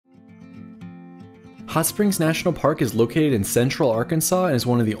Hot Springs National Park is located in central Arkansas and is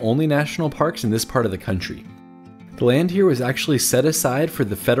one of the only national parks in this part of the country. The land here was actually set aside for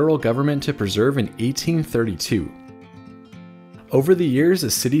the federal government to preserve in 1832. Over the years, a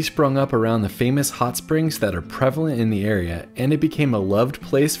city sprung up around the famous hot springs that are prevalent in the area, and it became a loved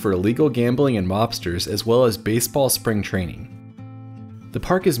place for illegal gambling and mobsters, as well as baseball spring training. The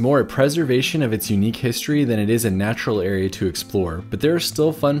park is more a preservation of its unique history than it is a natural area to explore, but there are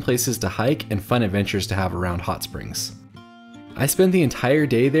still fun places to hike and fun adventures to have around hot springs. I spent the entire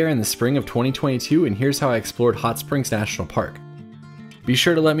day there in the spring of 2022, and here's how I explored Hot Springs National Park. Be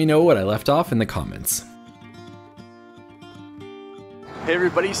sure to let me know what I left off in the comments. Hey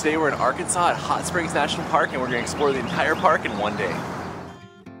everybody, today we're in Arkansas at Hot Springs National Park and we're going to explore the entire park in one day.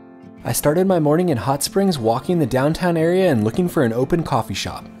 I started my morning in Hot Springs walking the downtown area and looking for an open coffee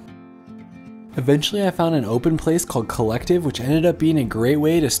shop. Eventually I found an open place called Collective, which ended up being a great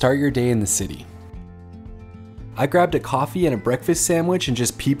way to start your day in the city. I grabbed a coffee and a breakfast sandwich and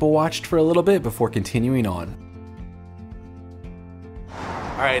just people watched for a little bit before continuing on.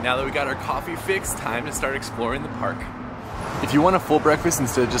 Alright, now that we got our coffee fix, time to start exploring the park. If you want a full breakfast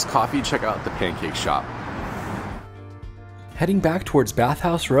instead of just coffee, check out the pancake shop. Heading back towards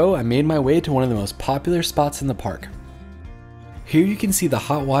Bathhouse Row, I made my way to one of the most popular spots in the park. Here you can see the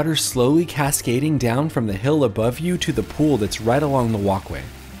hot water slowly cascading down from the hill above you to the pool that's right along the walkway.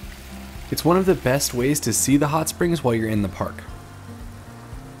 It's one of the best ways to see the hot springs while you're in the park.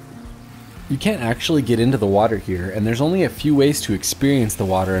 You can't actually get into the water here, and there's only a few ways to experience the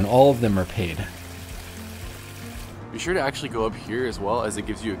water, and all of them are paid. Be sure to actually go up here as well, as it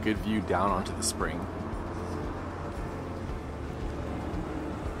gives you a good view down onto the spring.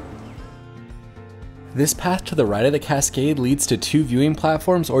 This path to the right of the cascade leads to 2 viewing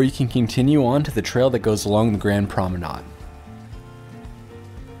platforms, or you can continue on to the trail that goes along the Grand Promenade.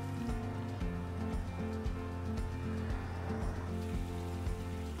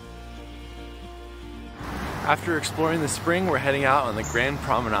 After exploring the spring, we're heading out on the Grand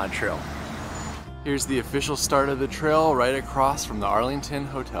Promenade Trail. Here's the official start of the trail right across from the Arlington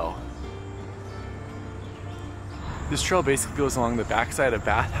Hotel. This trail basically goes along the backside of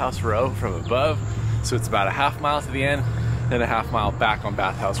Bathhouse Row from above, so it's about a half mile to the end, then a half mile back on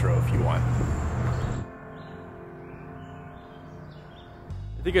Bathhouse Row if you want.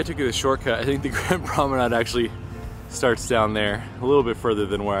 I think I took the shortcut. I think the Grand Promenade actually starts down there, a little bit further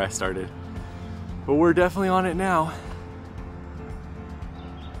than where I started. But we're definitely on it now.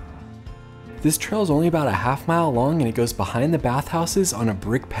 This trail is only about a half mile long and it goes behind the bathhouses on a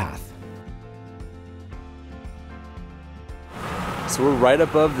brick path. So we're right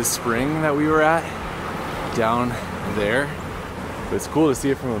above the spring that we were at, down there. But it's cool to see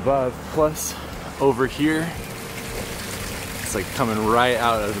it from above. Plus, over here, it's like coming right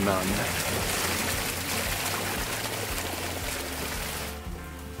out of the mountain.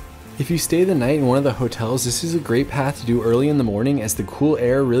 If you stay the night in one of the hotels, this is a great path to do early in the morning as the cool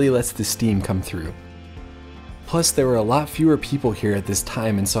air really lets the steam come through. Plus, there were a lot fewer people here at this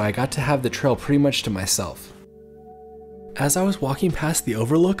time, and so I got to have the trail pretty much to myself. As I was walking past the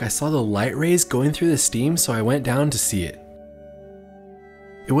overlook, I saw the light rays going through the steam, so I went down to see it.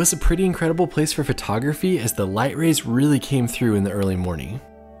 It was a pretty incredible place for photography as the light rays really came through in the early morning.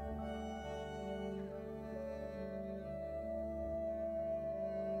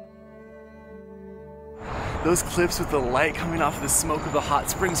 Those clips with the light coming off of the smoke of the hot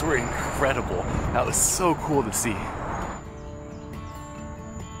springs were incredible. That was so cool to see.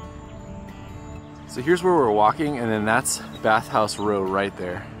 So here's where we're walking, and then that's Bathhouse Row right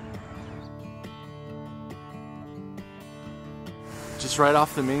there. Just right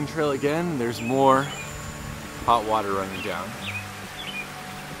off the main trail again, there's more hot water running down.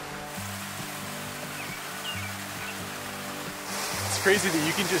 It's crazy that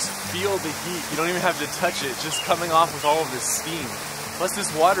you can just feel the heat. You don't even have to touch it, just coming off with all of this steam. Plus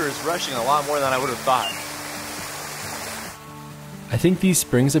this water is rushing a lot more than I would have thought. I think these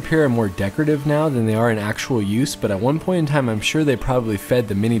springs up here are more decorative now than they are in actual use, but at one point in time I'm sure they probably fed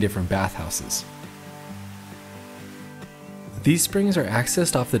the many different bathhouses. These springs are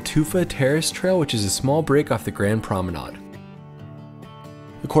accessed off the Tufa Terrace Trail, which is a small break off the Grand Promenade.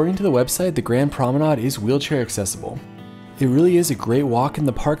 According to the website, the Grand Promenade is wheelchair accessible. It really is a great walk in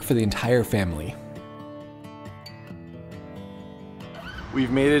the park for the entire family.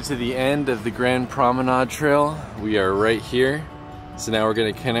 We've made it to the end of the Grand Promenade Trail. We are right here. So now we're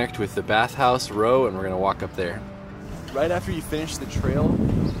gonna connect with the Bathhouse Row and we're gonna walk up there. Right after you finish the trail,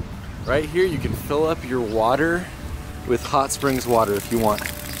 right here you can fill up your water with hot springs water if you want.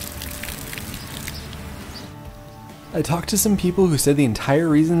 I talked to some people who said the entire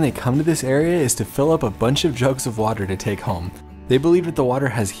reason they come to this area is to fill up a bunch of jugs of water to take home. They believe that the water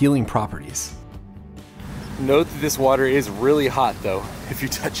has healing properties. Note that this water is really hot though, if you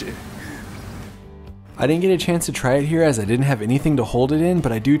touch it. I didn't get a chance to try it here as I didn't have anything to hold it in,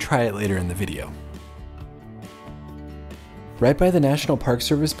 but I do try it later in the video. Right by the National Park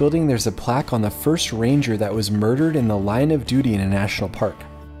Service building, there's a plaque on the first ranger that was murdered in the line of duty in a national park.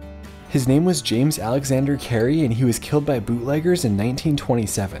 His name was James Alexander Carey, and he was killed by bootleggers in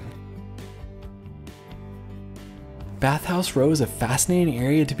 1927. Bathhouse Row is a fascinating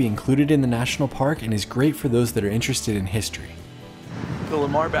area to be included in the national park and is great for those that are interested in history. The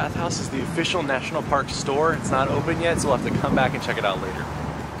Lamar Bathhouse is the official national park store. It's not open yet, so we'll have to come back and check it out later.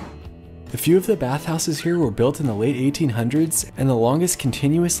 A few of the bathhouses here were built in the late 1800s, and the longest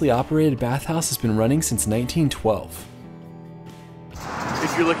continuously operated bathhouse has been running since 1912.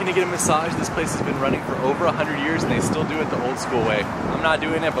 If you're looking to get a massage, this place has been running for over 100 years and they still do it the old school way. I'm not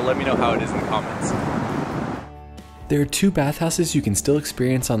doing it, but let me know how it is in the comments. There are two bathhouses you can still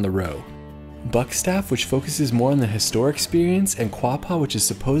experience on the row. Buckstaff, which focuses more on the historic experience, and Quapaw, which is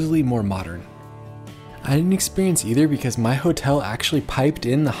supposedly more modern. I didn't experience either because my hotel actually piped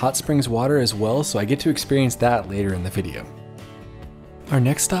in the hot springs water as well, so I get to experience that later in the video. Our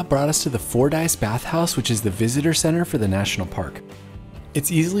next stop brought us to the Fordyce Bathhouse, which is the visitor center for the national park. It's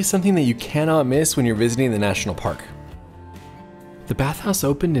easily something that you cannot miss when you're visiting the national park. The bathhouse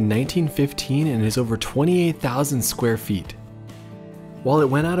opened in 1915 and is over 28,000 square feet. While it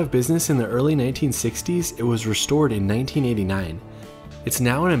went out of business in the early 1960s, it was restored in 1989. It's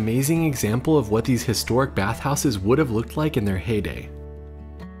now an amazing example of what these historic bathhouses would have looked like in their heyday.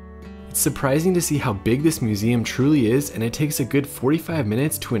 It's surprising to see how big this museum truly is, and it takes a good 45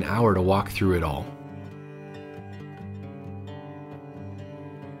 minutes to an hour to walk through it all.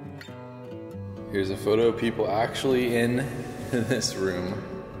 Here's a photo of people actually in this room.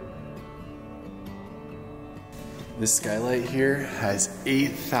 This skylight here has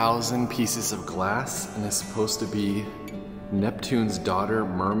 8,000 pieces of glass and is supposed to be Neptune's daughter,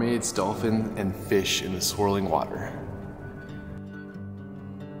 mermaids, dolphins, and fish in the swirling water.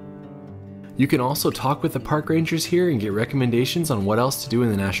 You can also talk with the park rangers here and get recommendations on what else to do in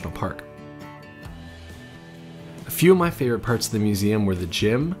the national park. A few of my favorite parts of the museum were the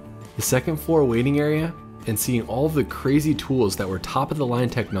gym, the second floor waiting area, and seeing all of the crazy tools that were top of the line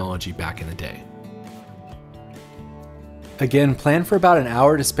technology back in the day. Again, plan for about an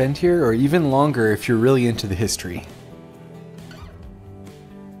hour to spend here, or even longer if you're really into the history.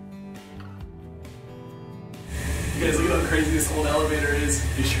 You guys, look at how crazy this old elevator is.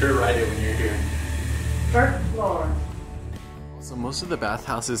 Be sure to ride it when you're here. First floor. So most of the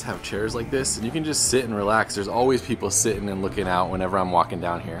bathhouses have chairs like this, and you can just sit and relax. There's always people sitting and looking out whenever I'm walking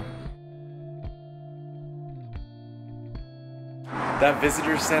down here. That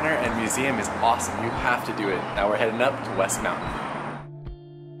visitor center and museum is awesome. You have to do it. Now we're heading up to West Mountain.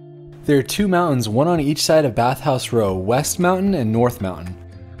 There are two mountains, one on each side of Bathhouse Row, West Mountain and North Mountain.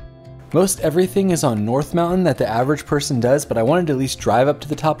 Most everything is on North Mountain that the average person does, but I wanted to at least drive up to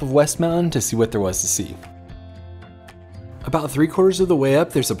the top of West Mountain to see what there was to see. About 3/4 of the way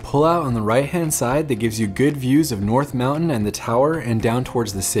up, there's a pullout on the right hand side that gives you good views of North Mountain and the tower and down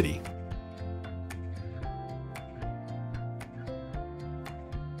towards the city.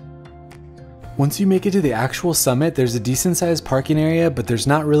 Once you make it to the actual summit, there's a decent sized parking area, but there's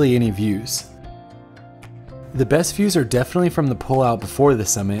not really any views. The best views are definitely from the pullout before the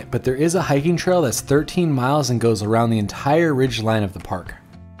summit, but there is a hiking trail that's 13 miles and goes around the entire ridge line of the park.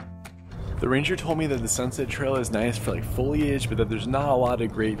 The ranger told me that the Sunset Trail is nice for like foliage, but that there's not a lot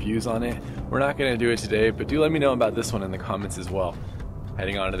of great views on it. We're not going to do it today, but do let me know about this one in the comments as well.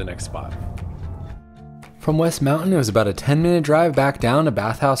 Heading on to the next spot. From West Mountain, it was about a 10-minute drive back down to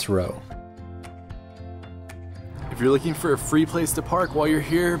Bathhouse Row. If you're looking for a free place to park while you're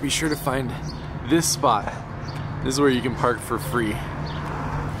here, be sure to find this spot. This is where you can park for free.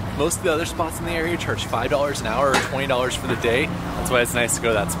 Most of the other spots in the area charge $5 an hour or $20 for the day. That's why it's nice to go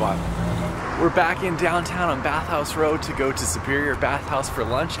to that spot. We're back in downtown on Bathhouse Row to go to Superior Bathhouse for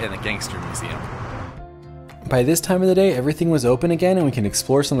lunch and the Gangster Museum. By this time of the day, everything was open again and we can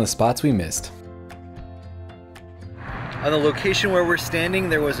explore some of the spots we missed. On the location where we're standing,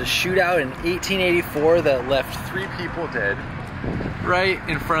 there was a shootout in 1884 that left 3 people dead right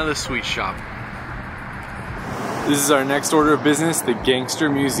in front of the sweet shop. This is our next order of business, the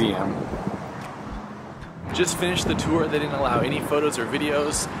Gangster Museum. Just finished the tour. They didn't allow any photos or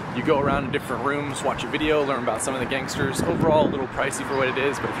videos. You go around in different rooms, watch a video, learn about some of the gangsters. Overall, a little pricey for what it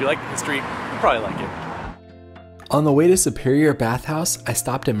is, but if you like the history, you'll probably like it. On the way to Superior Bathhouse, I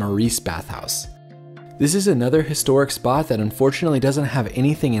stopped at Maurice Bathhouse. This is another historic spot that unfortunately doesn't have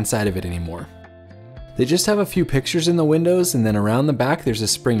anything inside of it anymore. They just have a few pictures in the windows, and then around the back there's a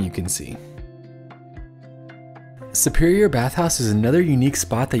spring you can see. Superior Bathhouse is another unique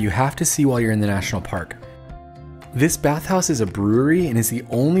spot that you have to see while you're in the national park. This bathhouse is a brewery and is the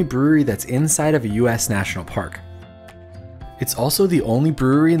only brewery that's inside of a US national park. It's also the only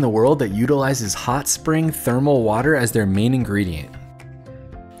brewery in the world that utilizes hot spring thermal water as their main ingredient.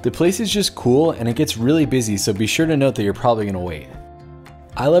 The place is just cool and it gets really busy, so be sure to note that you're probably going to wait.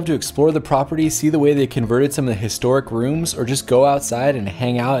 I love to explore the property, see the way they converted some of the historic rooms, or just go outside and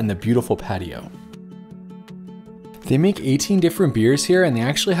hang out in the beautiful patio. They make 18 different beers here, and they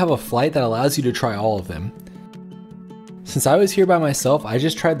actually have a flight that allows you to try all of them. Since I was here by myself, I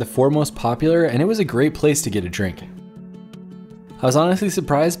just tried the 4 most popular, and it was a great place to get a drink. I was honestly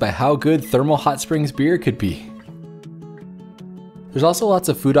surprised by how good Thermal Hot Springs beer could be. There's also lots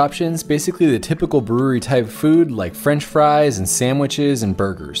of food options, basically the typical brewery type food like french fries and sandwiches and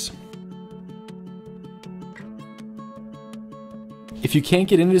burgers. If you can't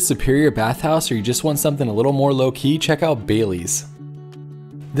get into Superior Bathhouse or you just want something a little more low-key, check out Bailey's.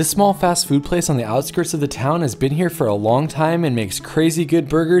 This small fast food place on the outskirts of the town has been here for a long time and makes crazy good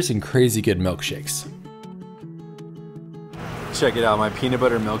burgers and crazy good milkshakes. Check it out, my peanut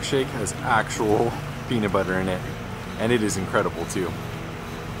butter milkshake has actual peanut butter in it. And it is incredible too.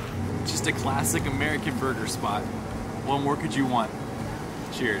 Just a classic American burger spot. What more could you want?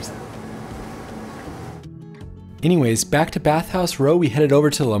 Cheers. Anyways, back to Bathhouse Row, we headed over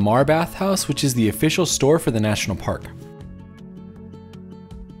to Lamar Bathhouse, which is the official store for the national park.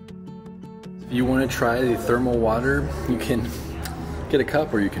 If you want to try the thermal water, you can get a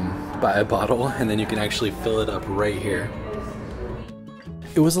cup or you can buy a bottle and then you can actually fill it up right here.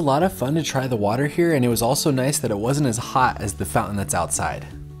 It was a lot of fun to try the water here, and it was also nice that it wasn't as hot as the fountain that's outside.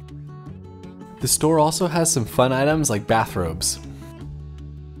 The store also has some fun items like bathrobes.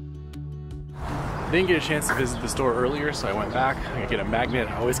 I didn't get a chance to visit the store earlier, so I went back. I'm gonna get a magnet.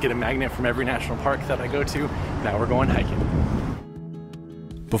 I always get a magnet from every national park that I go to. Now we're going hiking.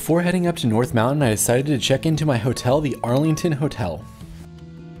 Before heading up to North Mountain, I decided to check into my hotel, the Arlington Hotel.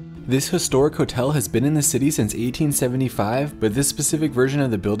 This historic hotel has been in the city since 1875, but this specific version of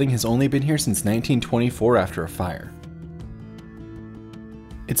the building has only been here since 1924 after a fire.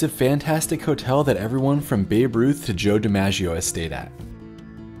 It's a fantastic hotel that everyone from Babe Ruth to Joe DiMaggio has stayed at.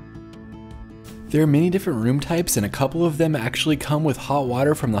 There are many different room types, and a couple of them actually come with hot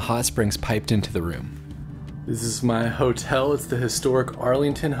water from the hot springs piped into the room. This is my hotel. It's the historic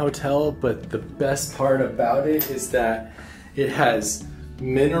Arlington Hotel, but the best part about it is that it has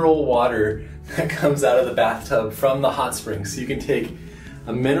mineral water that comes out of the bathtub from the hot springs. So you can take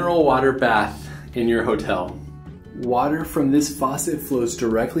a mineral water bath in your hotel. Water from this faucet flows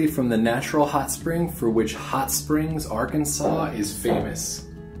directly from the natural hot spring for which Hot Springs, Arkansas is famous.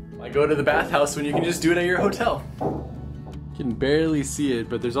 Why go to the bathhouse when you can just do it at your hotel? You can barely see it,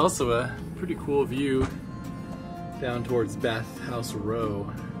 but there's also a pretty cool view down towards Bathhouse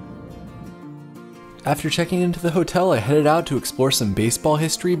Row. After checking into the hotel, I headed out to explore some baseball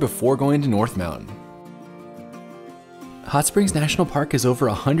history before going to North Mountain. Hot Springs National Park has over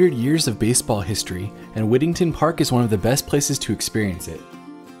 100 years of baseball history, and Whittington Park is one of the best places to experience it.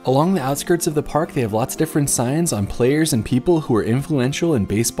 Along the outskirts of the park, they have lots of different signs on players and people who were influential in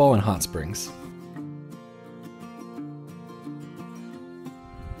baseball in Hot Springs.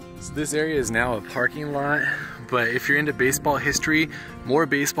 So this area is now a parking lot, but if you're into baseball history, more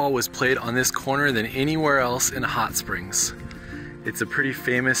baseball was played on this corner than anywhere else in Hot Springs. It's a pretty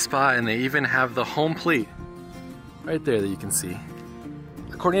famous spot, and they even have the home plate right there that you can see.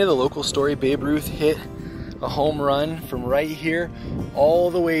 According to the local story, Babe Ruth hit a home run from right here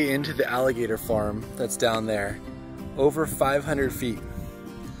all the way into the Alligator Farm that's down there, over 500 feet.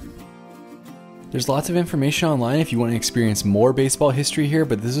 There's lots of information online if you want to experience more baseball history here,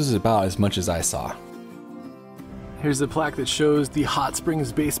 but this is about as much as I saw. Here's the plaque that shows the Hot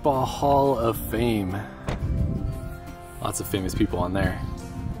Springs Baseball Hall of Fame. Lots of famous people on there.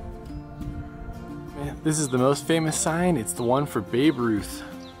 This is the most famous sign. It's the one for Babe Ruth.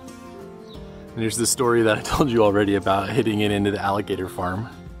 And there's the story that I told you already about hitting it into the Alligator Farm.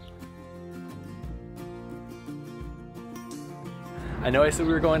 I know I said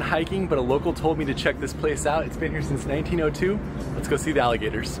we were going hiking, but a local told me to check this place out. It's been here since 1902. Let's go see the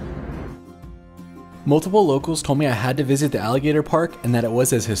alligators. Multiple locals told me I had to visit the Alligator Park and that it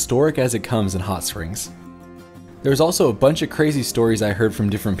was as historic as it comes in Hot Springs. There's also a bunch of crazy stories I heard from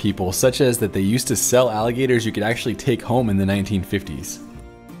different people, such as that they used to sell alligators you could actually take home in the 1950s.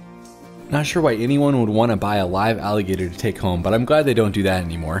 Not sure why anyone would want to buy a live alligator to take home, but I'm glad they don't do that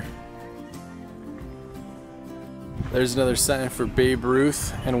anymore. There's another sign for Babe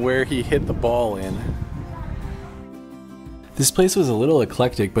Ruth and where he hit the ball in. This place was a little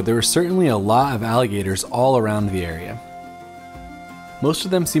eclectic, but there were certainly a lot of alligators all around the area. Most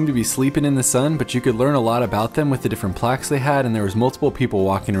of them seemed to be sleeping in the sun, but you could learn a lot about them with the different plaques they had, and there was multiple people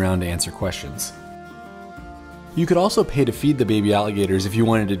walking around to answer questions. You could also pay to feed the baby alligators if you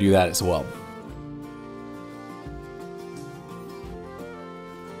wanted to do that as well.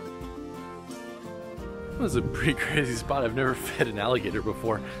 It was a pretty crazy spot. I've never fed an alligator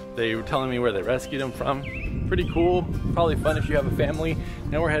before. They were telling me where they rescued them from. Pretty cool, probably fun if you have a family.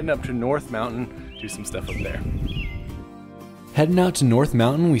 Now we're heading up to North Mountain, do some stuff up there. Heading out to North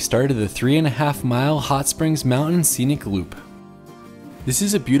Mountain, we started the 3.5-mile Hot Springs Mountain Scenic Loop. This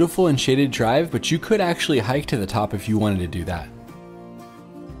is a beautiful and shaded drive, but you could actually hike to the top if you wanted to do that.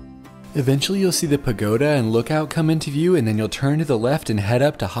 Eventually you'll see the pagoda and lookout come into view, and then you'll turn to the left and head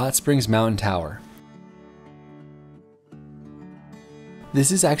up to Hot Springs Mountain Tower. This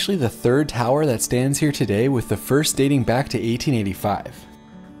is actually the third tower that stands here today, with the first dating back to 1885.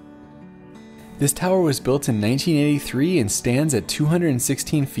 This tower was built in 1983 and stands at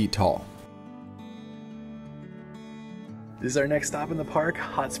 216 feet tall. This is our next stop in the park,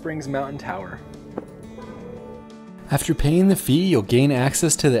 Hot Springs Mountain Tower. After paying the fee, you'll gain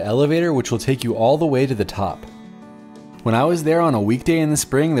access to the elevator, which will take you all the way to the top. When I was there on a weekday in the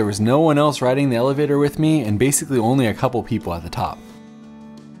spring, there was no one else riding the elevator with me, and basically only a couple people at the top.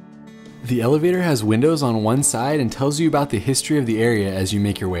 The elevator has windows on one side and tells you about the history of the area as you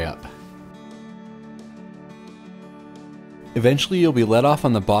make your way up. Eventually you'll be let off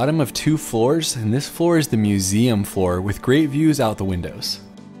on the bottom of 2 floors, and this floor is the museum floor with great views out the windows.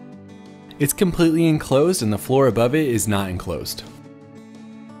 It's completely enclosed and the floor above it is not enclosed.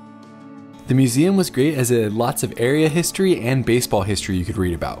 The museum was great as it had lots of area history and baseball history you could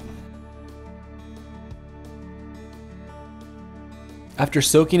read about. After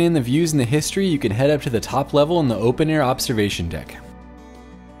soaking in the views and the history, you can head up to the top level in the open air observation deck.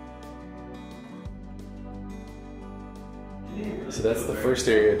 So that's the first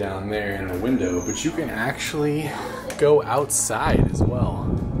area down there in the window, but you can actually go outside as well.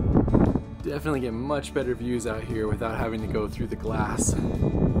 Definitely get much better views out here without having to go through the glass.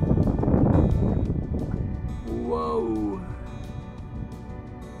 Whoa.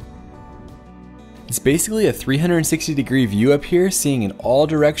 It's basically a 360-degree view up here, seeing in all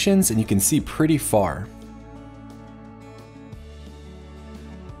directions, and you can see pretty far.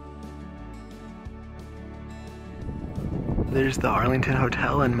 There's the Arlington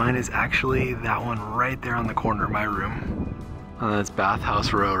Hotel, and mine is actually that one right there on the corner of my room. That's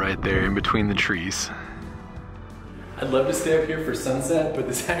Bathhouse Row right there in between the trees. I'd love to stay up here for sunset, but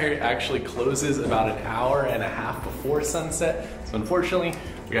this area actually closes about an hour and a half before sunset. So unfortunately,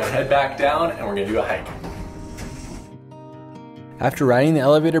 we gotta head back down and we're gonna do a hike. After riding the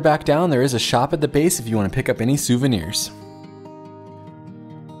elevator back down, there is a shop at the base if you want to pick up any souvenirs.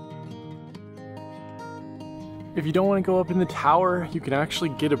 If you don't want to go up in the tower, you can actually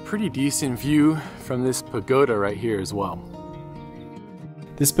get a pretty decent view from this pagoda right here as well.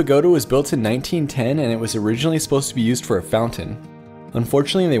 This pagoda was built in 1910 and it was originally supposed to be used for a fountain.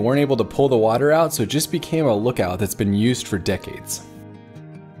 Unfortunately, they weren't able to pull the water out, so it just became a lookout that's been used for decades.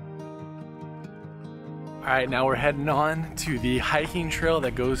 Alright, now we're heading on to the hiking trail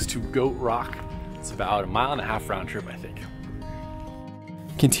that goes to Goat Rock. It's about 1.5 mile round trip, I think.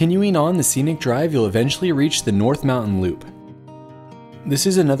 Continuing on the scenic drive, you'll eventually reach the North Mountain Loop. This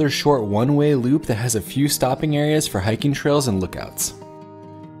is another short one-way loop that has a few stopping areas for hiking trails and lookouts.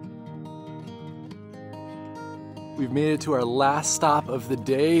 We've made it to our last stop of the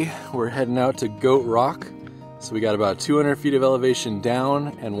day. We're heading out to Goat Rock. So we got about 200 feet of elevation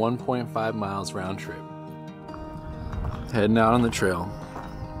down and 1.5 miles round trip. Heading out on the trail.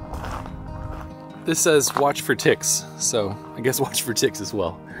 This says watch for ticks, so I guess watch for ticks as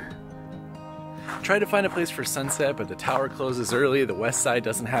well. Tried to find a place for sunset, but the tower closes early. The west side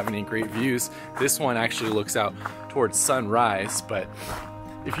doesn't have any great views. This one actually looks out towards sunrise, but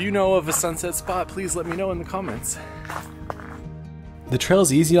if you know of a sunset spot, please let me know in the comments. The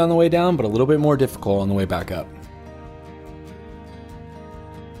trail's easy on the way down, but a little bit more difficult on the way back up.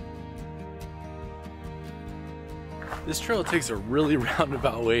 This trail takes a really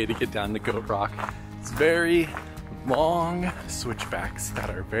roundabout way to get down to Goat Rock. It's very long switchbacks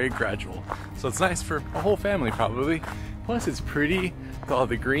that are very gradual. So it's nice for a whole family probably. Plus it's pretty with all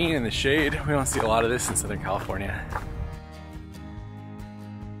the green and the shade. We don't see a lot of this in Southern California.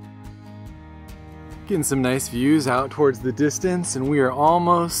 Getting some nice views out towards the distance, and we are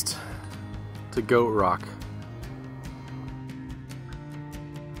almost to Goat Rock.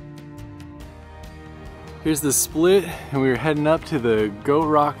 Here's the split, and we were heading up to the Goat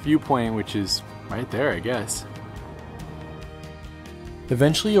Rock viewpoint, which is right there, I guess.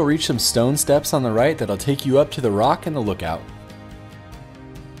 Eventually you'll reach some stone steps on the right that'll take you up to the rock and the lookout.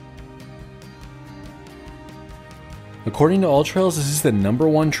 According to AllTrails, this is the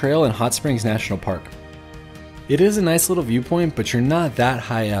 #1 trail in Hot Springs National Park. It is a nice little viewpoint, but you're not that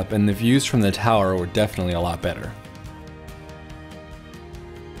high up, and the views from the tower were definitely a lot better.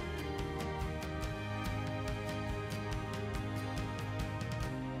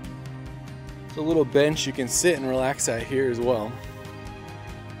 There's a little bench you can sit and relax at here as well.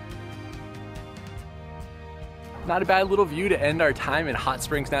 Not a bad little view to end our time in Hot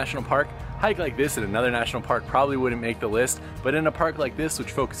Springs National Park. A hike like this in another national park probably wouldn't make the list, but in a park like this,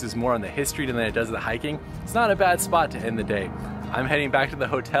 which focuses more on the history than it does the hiking, it's not a bad spot to end the day. I'm heading back to the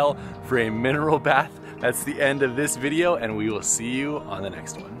hotel for a mineral bath. That's the end of this video, and we will see you on the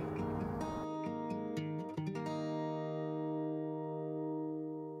next one.